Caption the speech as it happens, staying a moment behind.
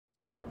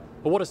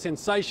But what a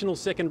sensational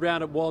second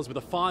round it was, with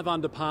a 5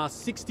 under par,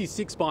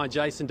 66 by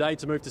Jason Day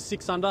to move to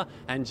 6 under,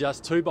 and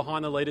just 2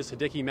 behind the leaders,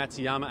 Hideki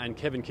Matsuyama and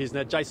Kevin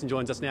Kisner. Jason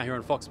joins us now here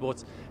on Fox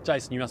Sports.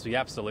 Jason, you must be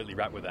absolutely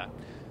wrapped with that.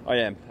 I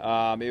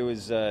am. It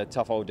was a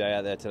tough old day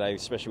out there today,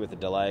 especially with the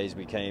delays.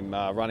 We came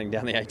running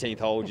down the 18th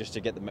hole just to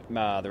get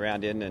the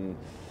round in, and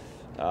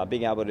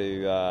being able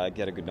to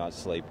get a good night's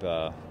sleep.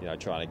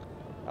 Trying to.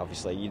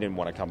 Obviously, you didn't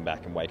want to come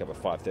back and wake up at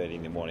 5:30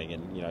 in the morning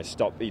and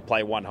stop. You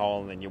play one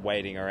hole and then you're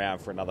waiting around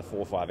for another 4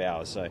 or 5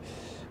 hours. So,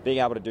 being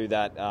able to do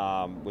that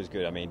was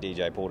good. I mean,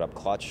 DJ pulled up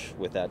clutch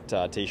with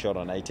that tee shot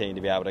on 18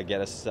 to be able to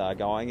get us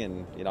going,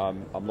 and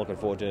I'm looking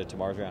forward to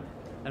tomorrow's round.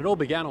 And it all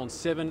began on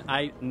 7,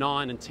 8,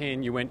 9, and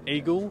 10. You went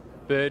eagle,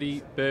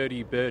 birdie,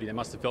 birdie, birdie. That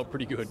must have felt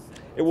pretty good.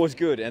 It was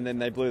good, and then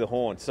they blew the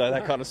horn, so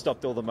that kind of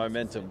stopped all the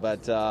momentum.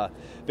 But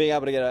being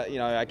able to get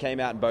I came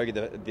out and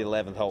bogeyed the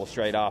 11th hole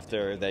straight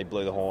after they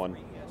blew the horn,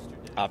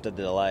 after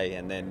the delay,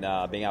 and then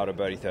being able to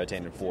birdie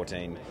 13 and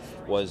 14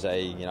 was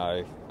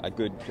a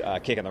good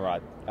kick in the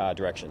right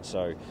direction.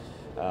 So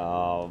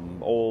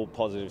all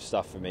positive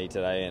stuff for me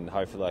today, and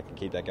hopefully I can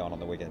keep that going on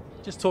the weekend.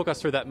 Just talk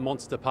us through that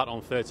monster putt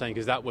on 13,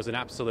 because that was an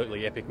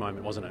absolutely epic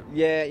moment, wasn't it?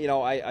 Yeah,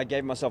 I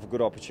gave myself a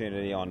good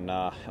opportunity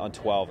on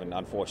 12, and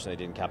unfortunately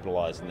didn't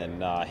capitalise, and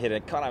then hit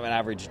a kind of an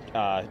average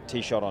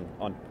tee shot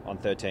on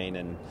 13,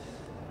 and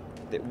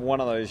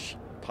one of those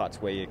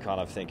putts where you're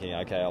kind of thinking,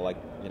 okay,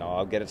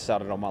 I'll get it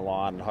started on my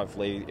line, and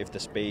hopefully if the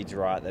speed's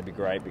right, that'd be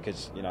great,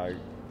 because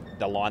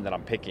the line that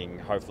I'm picking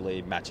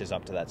hopefully matches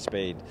up to that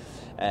speed.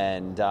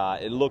 And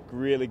it looked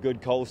really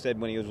good. Cole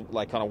said when he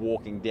was kind of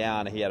walking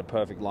down, he had a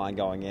perfect line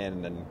going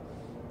in, and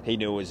he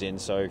knew it was in,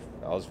 so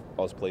I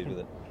was pleased with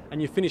it.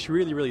 And you finished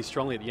really, really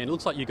strongly at the end. It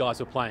looks like you guys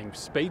were playing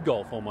speed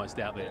golf almost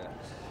out there.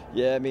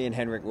 Yeah, me and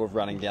Henrik were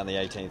running down the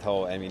 18th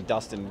hole. I mean,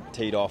 Dustin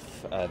teed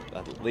off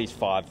at least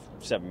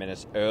 5-7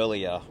 minutes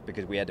earlier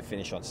because we had to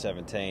finish on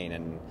 17,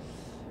 and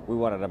we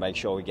wanted to make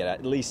sure we get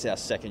at least our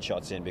second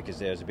shots in, because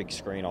there was a big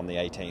screen on the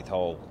 18th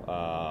hole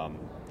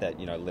that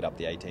lit up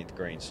the 18th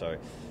green. So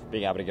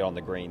being able to get on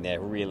the green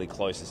there really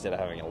close instead of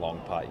having a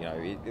long putt,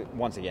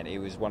 once again, it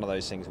was one of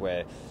those things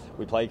where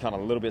we played kind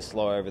of a little bit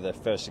slow over the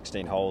first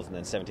 16 holes, and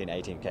then 17,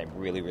 18 came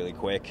really, really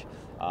quick.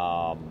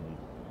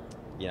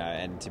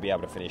 And to be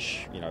able to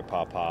finish,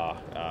 par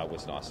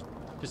was nice.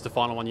 Just the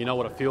final one, you know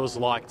what it feels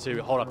like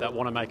to hold up that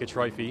Wanamaker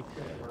trophy.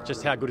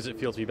 Just how good does it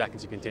feel to be back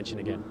into contention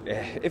again?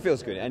 Yeah, it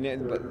feels good.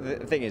 But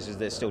the thing is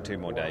there's still 2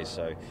 more days,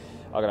 so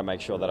I've got to make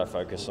sure that I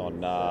focus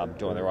on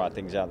doing the right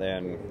things out there,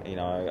 and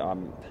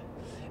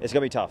it's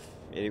going to be tough.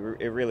 It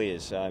really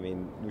is. I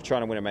mean,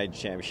 trying to win a major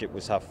championship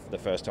was tough the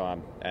first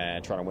time,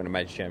 and trying to win a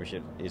major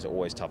championship is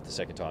always tough the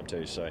second time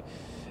too. So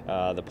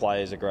the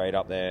players are great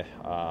up there.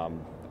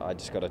 I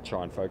just got to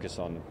try and focus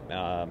on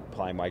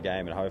playing my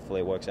game, and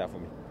hopefully it works out for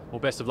me. Well,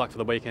 best of luck for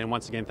the weekend. And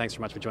once again, thanks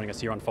very much for joining us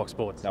here on Fox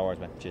Sports. No worries,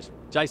 man. Cheers.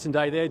 Jason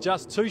Day there,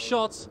 just 2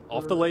 shots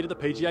off the lead of the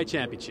PGA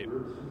Championship.